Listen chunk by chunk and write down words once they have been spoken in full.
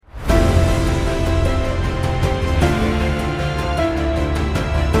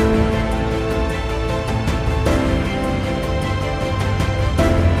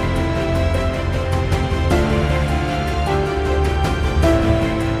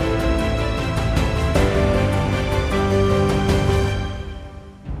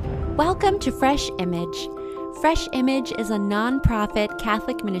to Fresh Image. Fresh Image is a nonprofit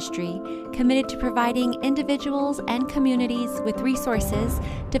Catholic ministry committed to providing individuals and communities with resources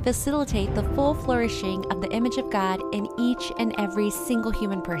to facilitate the full flourishing of the image of God in each and every single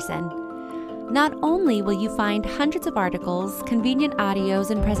human person. Not only will you find hundreds of articles, convenient audios,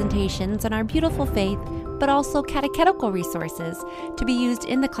 and presentations on our beautiful faith, but also catechetical resources to be used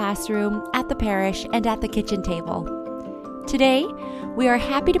in the classroom, at the parish, and at the kitchen table. Today, we are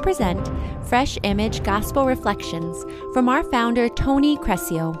happy to present Fresh Image Gospel Reflections from our founder, Tony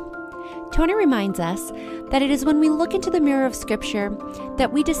Crescio. Tony reminds us that it is when we look into the mirror of Scripture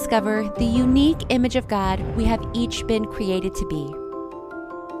that we discover the unique image of God we have each been created to be.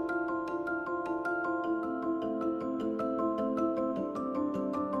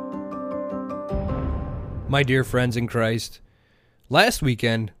 My dear friends in Christ, last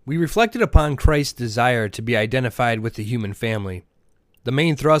weekend we reflected upon Christ's desire to be identified with the human family. The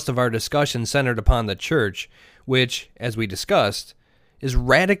main thrust of our discussion centered upon the church, which, as we discussed, is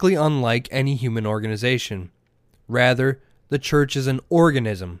radically unlike any human organization. Rather, the church is an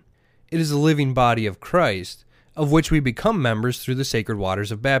organism. It is a living body of Christ, of which we become members through the sacred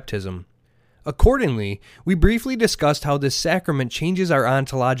waters of baptism. Accordingly, we briefly discussed how this sacrament changes our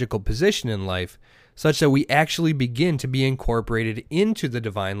ontological position in life, such that we actually begin to be incorporated into the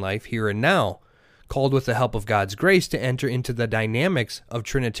divine life here and now, called with the help of God's grace to enter into the dynamics of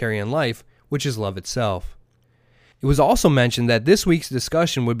Trinitarian life, which is love itself. It was also mentioned that this week's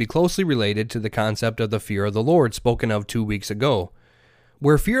discussion would be closely related to the concept of the fear of the Lord spoken of 2 weeks ago,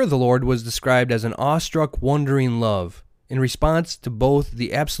 where fear of the Lord was described as an awestruck, wondering love, in response to both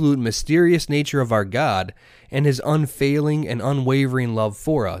the absolute mysterious nature of our God and His unfailing and unwavering love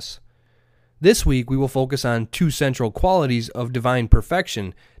for us. This week, we will focus on two central qualities of divine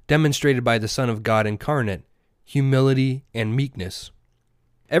perfection demonstrated by the Son of God incarnate, humility and meekness.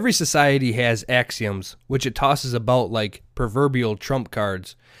 Every society has axioms, which it tosses about like proverbial trump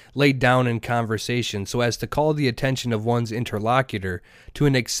cards, laid down in conversation so as to call the attention of one's interlocutor to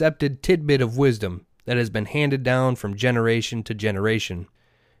an accepted tidbit of wisdom that has been handed down from generation to generation.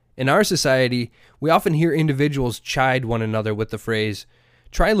 In our society, we often hear individuals chide one another with the phrase,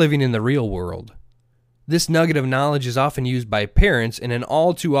 "Try living in the real world." This nugget of knowledge is often used by parents in an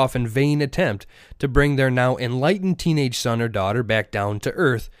all too often vain attempt to bring their now enlightened teenage son or daughter back down to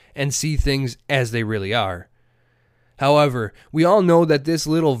earth and see things as they really are. However, we all know that this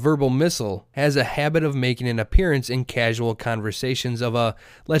little verbal missile has a habit of making an appearance in casual conversations of a,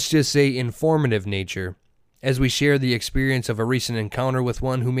 let's just say, informative nature, as we share the experience of a recent encounter with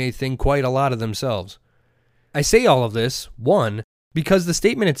one who may think quite a lot of themselves. I say all of this, one, because the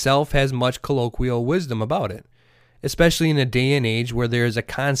statement itself has much colloquial wisdom about it, especially in a day and age where there is a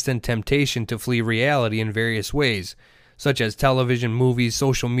constant temptation to flee reality in various ways, such as television, movies,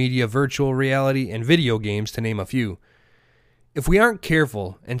 social media, virtual reality, and video games, to name a few. If we aren't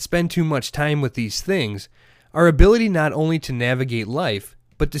careful and spend too much time with these things, our ability not only to navigate life,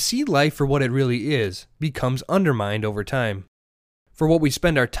 but to see life for what it really is, becomes undermined over time. For what we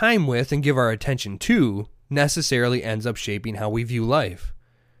spend our time with and give our attention to necessarily ends up shaping how we view life.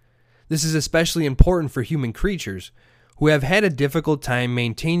 This is especially important for human creatures who have had a difficult time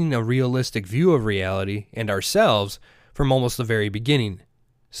maintaining a realistic view of reality and ourselves from almost the very beginning,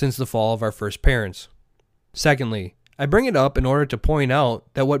 since the fall of our first parents. Secondly, I bring it up in order to point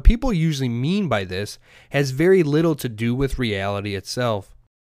out that what people usually mean by this has very little to do with reality itself.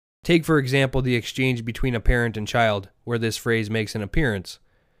 Take, for example, the exchange between a parent and child, where this phrase makes an appearance.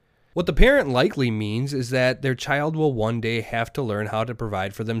 What the parent likely means is that their child will one day have to learn how to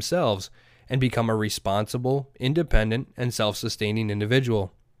provide for themselves and become a responsible, independent, and self-sustaining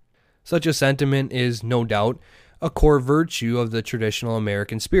individual. Such a sentiment is, no doubt, a core virtue of the traditional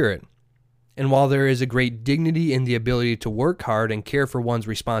American spirit. And while there is a great dignity in the ability to work hard and care for one's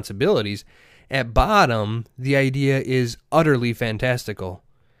responsibilities, at bottom, the idea is utterly fantastical.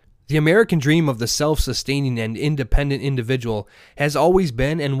 The American dream of the self-sustaining and independent individual has always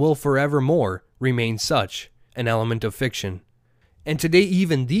been and will forevermore remain such an element of fiction. And today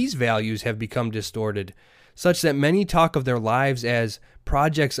even these values have become distorted, such that many talk of their lives as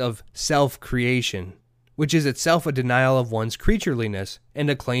projects of self-creation, which is itself a denial of one's creatureliness and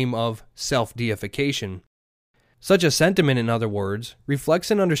a claim of self-deification. Such a sentiment, in other words,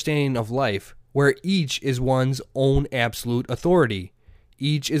 reflects an understanding of life where each is one's own absolute authority.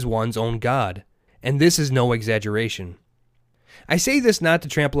 Each is one's own God, and this is no exaggeration. I say this not to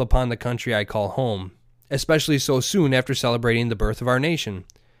trample upon the country I call home, especially so soon after celebrating the birth of our nation.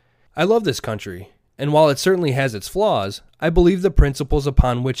 I love this country, And while it certainly has its flaws, I believe the principles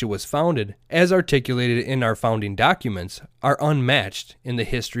upon which it was founded, as articulated in our founding documents, are unmatched in the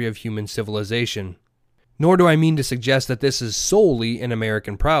history of human civilization. Nor do I mean to suggest that this is solely an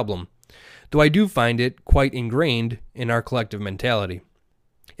American problem, though I do find it quite ingrained in our collective mentality.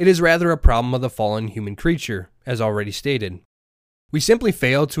 It is rather a problem of the fallen human creature, as already stated. We simply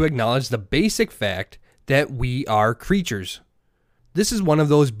fail to acknowledge the basic fact that we are creatures. This is one of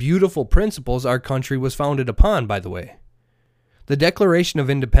those beautiful principles our country was founded upon, by the way. The Declaration of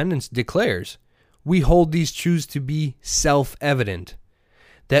Independence declares, "We hold these truths to be self-evident,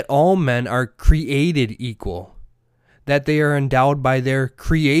 that all men are created equal, that they are endowed by their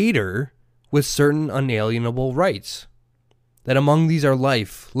Creator with certain unalienable rights, that among these are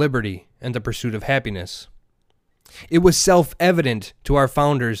life, liberty, and the pursuit of happiness." It was self-evident to our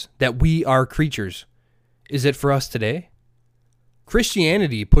founders that we are creatures. Is it for us today?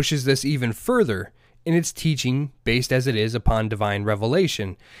 Christianity pushes this even further in its teaching, based as it is upon divine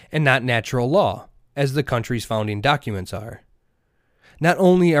revelation and not natural law, as the country's founding documents are. Not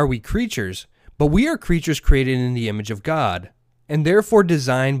only are we creatures, but we are creatures created in the image of God, and therefore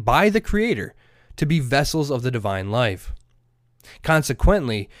designed by the Creator to be vessels of the divine life.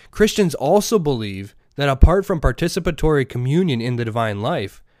 Consequently, Christians also believe that apart from participatory communion in the divine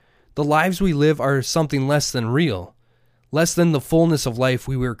life, the lives we live are something less than real, less than the fullness of life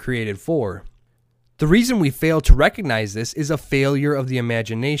we were created for. The reason we fail to recognize this is a failure of the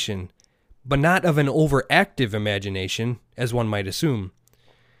imagination, but not of an overactive imagination, as one might assume.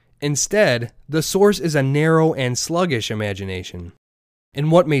 Instead, the source is a narrow and sluggish imagination. In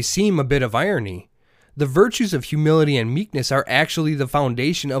what may seem a bit of irony, the virtues of humility and meekness are actually the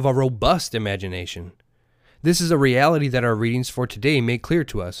foundation of a robust imagination. This is a reality that our readings for today make clear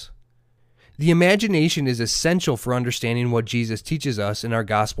to us. The imagination is essential for understanding what Jesus teaches us in our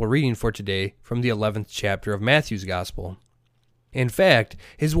gospel reading for today from the 11th chapter of Matthew's gospel. In fact,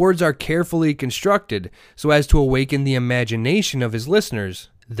 his words are carefully constructed so as to awaken the imagination of his listeners,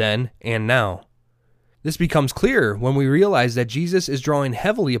 then and now. This becomes clearer when we realize that Jesus is drawing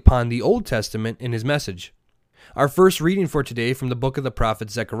heavily upon the Old Testament in his message. Our first reading for today from the book of the prophet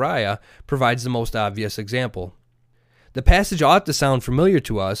Zechariah provides the most obvious example. The passage ought to sound familiar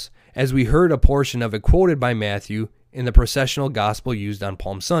to us, as we heard a portion of it quoted by Matthew in the processional gospel used on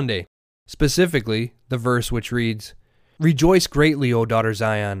Palm Sunday, specifically the verse which reads, "Rejoice greatly, O daughter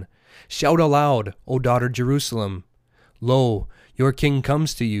Zion! Shout aloud, O daughter Jerusalem! Lo, your king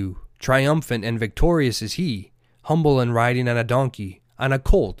comes to you, triumphant and victorious is he, humble and riding on a donkey, on a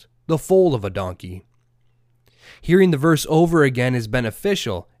colt, the foal of a donkey." Hearing the verse over again is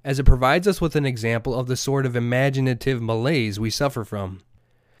beneficial, as it provides us with an example of the sort of imaginative malaise we suffer from.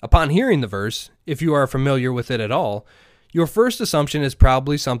 Upon hearing the verse, if you are familiar with it at all, your first assumption is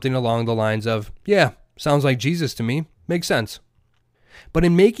probably something along the lines of, "Yeah, sounds like Jesus to me, makes sense." But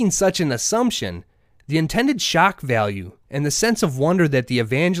in making such an assumption, the intended shock value and the sense of wonder that the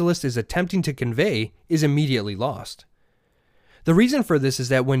evangelist is attempting to convey is immediately lost. The reason for this is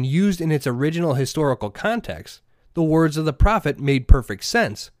that when used in its original historical context, the words of the prophet made perfect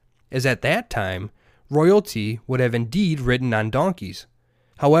sense, as at that time, royalty would have indeed ridden on donkeys.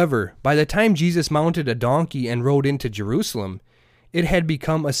 However, by the time Jesus mounted a donkey and rode into Jerusalem, it had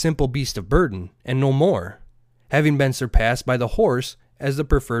become a simple beast of burden, and no more, having been surpassed by the horse as the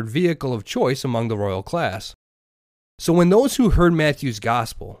preferred vehicle of choice among the royal class. So when those who heard Matthew's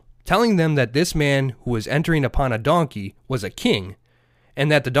gospel, telling them that this man who was entering upon a donkey was a king, and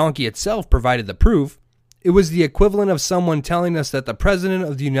that the donkey itself provided the proof, it was the equivalent of someone telling us that the President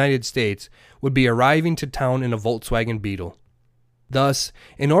of the United States would be arriving to town in a Volkswagen Beetle. Thus,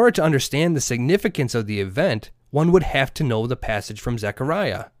 in order to understand the significance of the event, one would have to know the passage from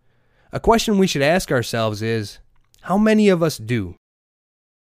Zechariah. A question we should ask ourselves is, how many of us do?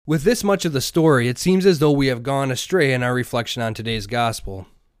 With this much of the story, it seems as though we have gone astray in our reflection on today's gospel.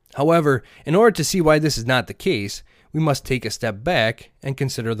 However, in order to see why this is not the case, we must take a step back and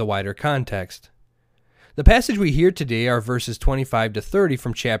consider the wider context. The passage we hear today are verses 25 to 30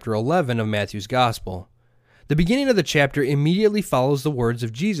 from chapter 11 of Matthew's Gospel. The beginning of the chapter immediately follows the words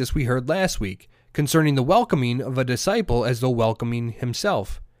of Jesus we heard last week concerning the welcoming of a disciple as though welcoming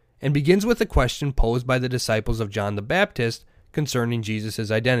himself, and begins with a question posed by the disciples of John the Baptist concerning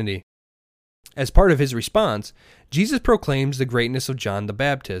Jesus' identity. As part of his response, Jesus proclaims the greatness of John the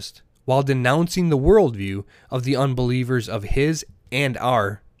Baptist, while denouncing the worldview of the unbelievers of his and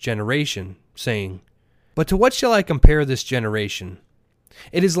our generation, saying, "But to what shall I compare this generation?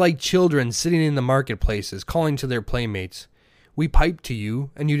 It is like children sitting in the marketplaces, calling to their playmates. We piped to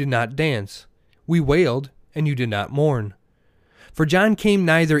you, and you did not dance. We wailed, and you did not mourn. For John came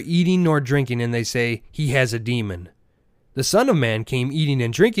neither eating nor drinking, and they say, he has a demon. The Son of Man came eating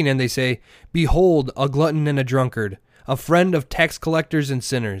and drinking, and they say, behold, a glutton and a drunkard, a friend of tax collectors and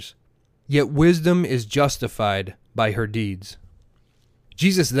sinners. Yet wisdom is justified by her deeds.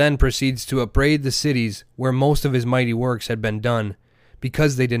 Jesus then proceeds to upbraid the cities where most of his mighty works had been done,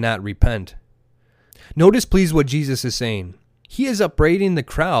 because they did not repent. Notice please what Jesus is saying. He is upbraiding the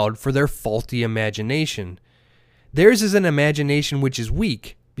crowd for their faulty imagination. Theirs is an imagination which is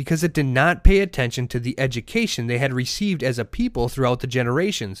weak, because it did not pay attention to the education they had received as a people throughout the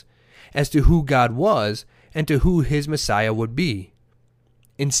generations, as to who God was and to who his Messiah would be.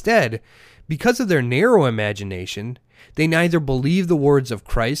 Instead, because of their narrow imagination, they neither believed the words of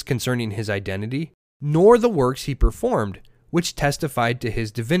Christ concerning his identity, nor the works he performed, which testified to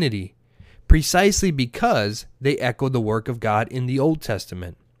his divinity, precisely because they echoed the work of God in the Old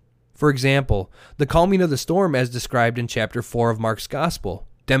Testament. For example, the calming of the storm as described in chapter 4 of Mark's Gospel,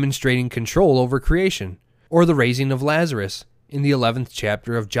 demonstrating control over creation, or the raising of Lazarus in the 11th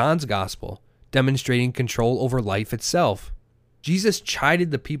chapter of John's Gospel, demonstrating control over life itself. Jesus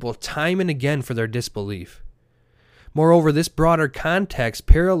chided the people time and again for their disbelief. Moreover, this broader context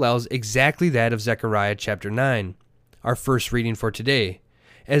parallels exactly that of Zechariah chapter 9, our first reading for today,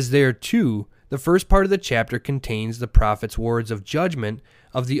 as there too, the first part of the chapter contains the prophet's words of judgment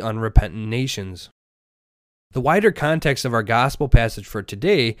of the unrepentant nations. The wider context of our gospel passage for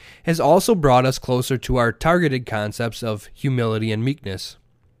today has also brought us closer to our targeted concepts of humility and meekness.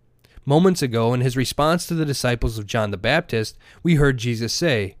 Moments ago, in his response to the disciples of John the Baptist, we heard Jesus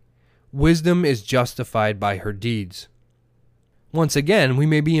say, wisdom is justified by her deeds. Once again, we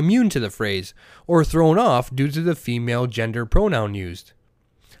may be immune to the phrase, or thrown off due to the female gender pronoun used.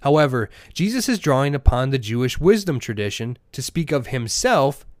 However, Jesus is drawing upon the Jewish wisdom tradition to speak of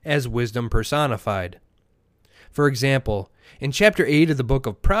himself as wisdom personified. For example, in chapter 8 of the book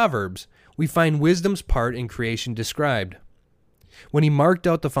of Proverbs, we find wisdom's part in creation described. When he marked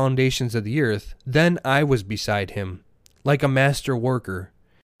out the foundations of the earth, then I was beside him, like a master worker,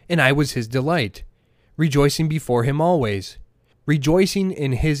 and I was his delight, rejoicing before him always, rejoicing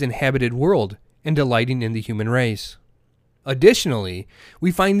in his inhabited world, and delighting in the human race. Additionally,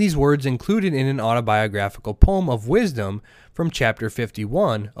 we find these words included in an autobiographical poem of wisdom from chapter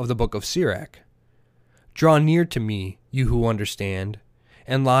 51 of the book of Sirach. Draw near to me, you who understand,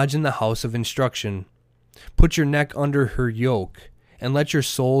 and lodge in the house of instruction. Put your neck under her yoke, and let your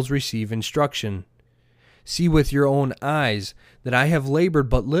souls receive instruction. See with your own eyes that I have labored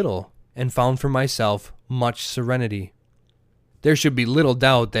but little, and found for myself much serenity. There should be little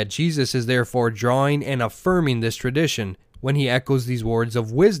doubt that Jesus is therefore drawing and affirming this tradition when he echoes these words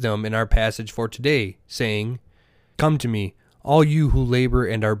of wisdom in our passage for today, saying, Come to me, all you who labor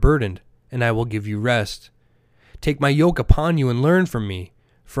and are burdened, and I will give you rest. Take my yoke upon you and learn from me,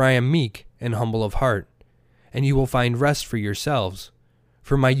 for I am meek and humble of heart, and you will find rest for yourselves,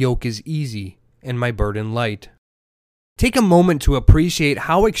 for my yoke is easy and my burden light. Take a moment to appreciate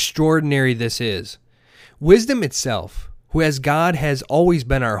how extraordinary this is. Wisdom itself, who as God has always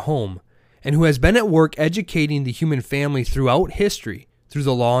been our home, and who has been at work educating the human family throughout history, through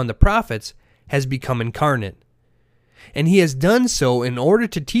the law and the prophets, has become incarnate. And he has done so in order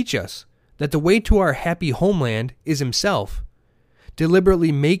to teach us that the way to our happy homeland is himself,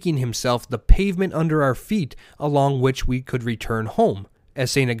 deliberately making himself the pavement under our feet along which we could return home, as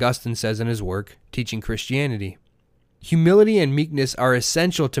St. Augustine says in his work, Teaching Christianity. Humility and meekness are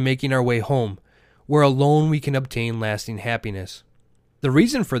essential to making our way home, where alone we can obtain lasting happiness. The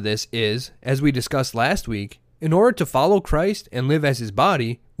reason for this is, as we discussed last week, in order to follow Christ and live as his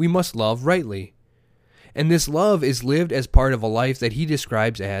body, we must love rightly. And this love is lived as part of a life that he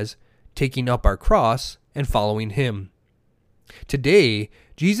describes as taking up our cross and following him. Today,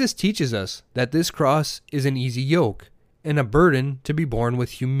 Jesus teaches us that this cross is an easy yoke and a burden to be borne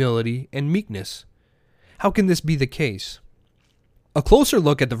with humility and meekness. How can this be the case? A closer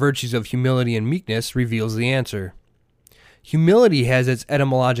look at the virtues of humility and meekness reveals the answer. Humility has its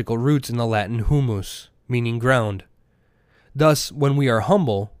etymological roots in the Latin humus, meaning ground. Thus, when we are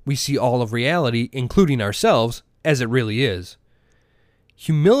humble, we see all of reality, including ourselves, as it really is.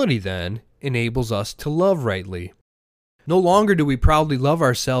 Humility, then, enables us to love rightly. No longer do we proudly love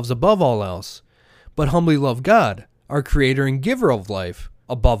ourselves above all else, but humbly love God, our Creator and Giver of life,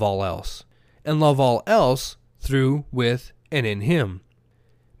 above all else, and love all else through, with, and in Him.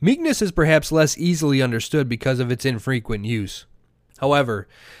 Meekness is perhaps less easily understood because of its infrequent use. However,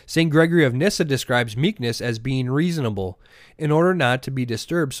 St. Gregory of Nyssa describes meekness as being reasonable, in order not to be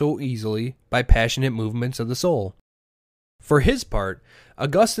disturbed so easily by passionate movements of the soul. For his part,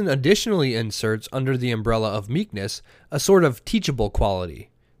 Augustine additionally inserts under the umbrella of meekness a sort of teachable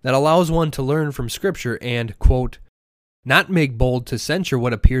quality that allows one to learn from Scripture and, quote, not make bold to censure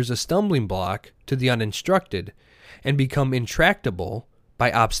what appears a stumbling block to the uninstructed, and become intractable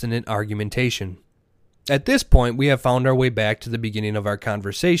by obstinate argumentation. At this point, we have found our way back to the beginning of our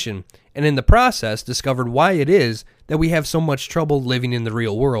conversation, and in the process discovered why it is that we have so much trouble living in the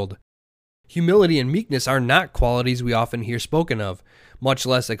real world. Humility and meekness are not qualities we often hear spoken of, much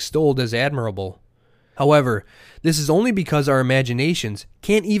less extolled as admirable. However, this is only because our imaginations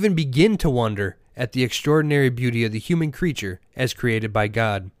can't even begin to wonder at the extraordinary beauty of the human creature as created by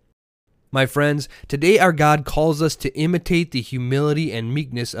God. My friends, today our God calls us to imitate the humility and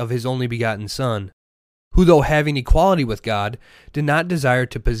meekness of His only begotten Son, who, though having equality with God, did not desire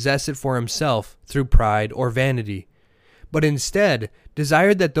to possess it for Himself through pride or vanity, but instead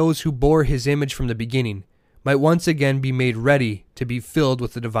desired that those who bore His image from the beginning might once again be made ready to be filled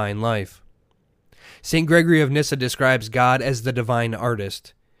with the divine life. St. Gregory of Nyssa describes God as the divine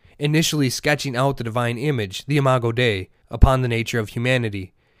artist, initially sketching out the divine image, the Imago Dei, upon the nature of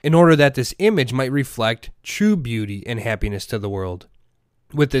humanity, in order that this image might reflect true beauty and happiness to the world.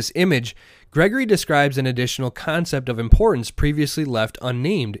 With this image, Gregory describes an additional concept of importance previously left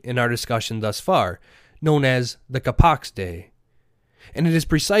unnamed in our discussion thus far, known as the Capax Dei. And it is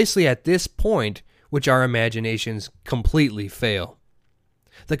precisely at this point which our imaginations completely fail.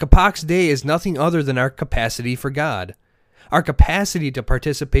 The Capax Dei is nothing other than our capacity for God, our capacity to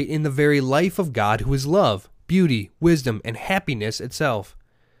participate in the very life of God who is love, beauty, wisdom, and happiness itself.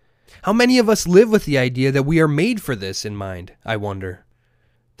 How many of us live with the idea that we are made for this in mind, I wonder?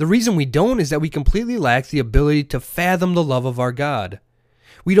 The reason we don't is that we completely lack the ability to fathom the love of our God.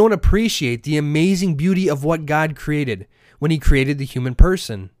 We don't appreciate the amazing beauty of what God created when He created the human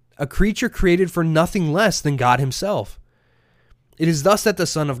person, a creature created for nothing less than God Himself. It is thus that the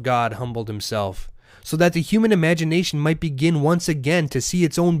Son of God humbled Himself, so that the human imagination might begin once again to see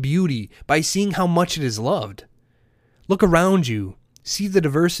its own beauty by seeing how much it is loved. Look around you. See the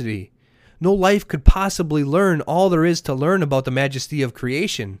diversity. No life could possibly learn all there is to learn about the majesty of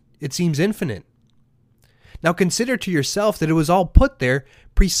creation. It seems infinite. Now consider to yourself that it was all put there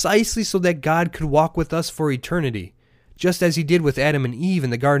precisely so that God could walk with us for eternity, just as He did with Adam and Eve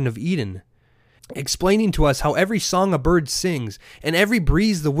in the Garden of Eden, explaining to us how every song a bird sings and every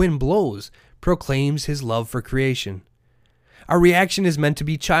breeze the wind blows proclaims His love for creation. Our reaction is meant to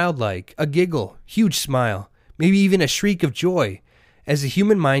be childlike, a giggle, huge smile, maybe even a shriek of joy, as the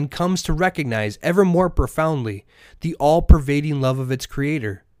human mind comes to recognize ever more profoundly the all-pervading love of its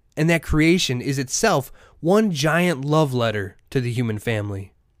Creator, and that creation is itself one giant love letter to the human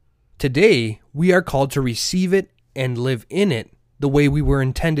family. Today, we are called to receive it and live in it the way we were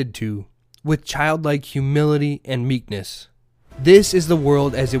intended to, with childlike humility and meekness. This is the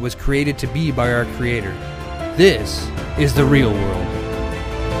world as it was created to be by our Creator. This is the real world.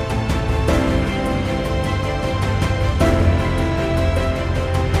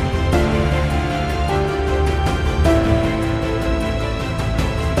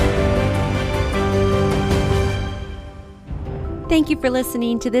 Thank you for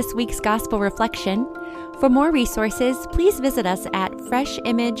listening to this week's Gospel Reflection. For more resources, please visit us at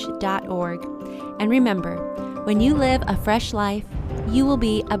freshimage.org. And remember, when you live a fresh life, you will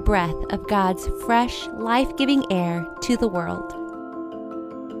be a breath of God's fresh, life-giving air to the world.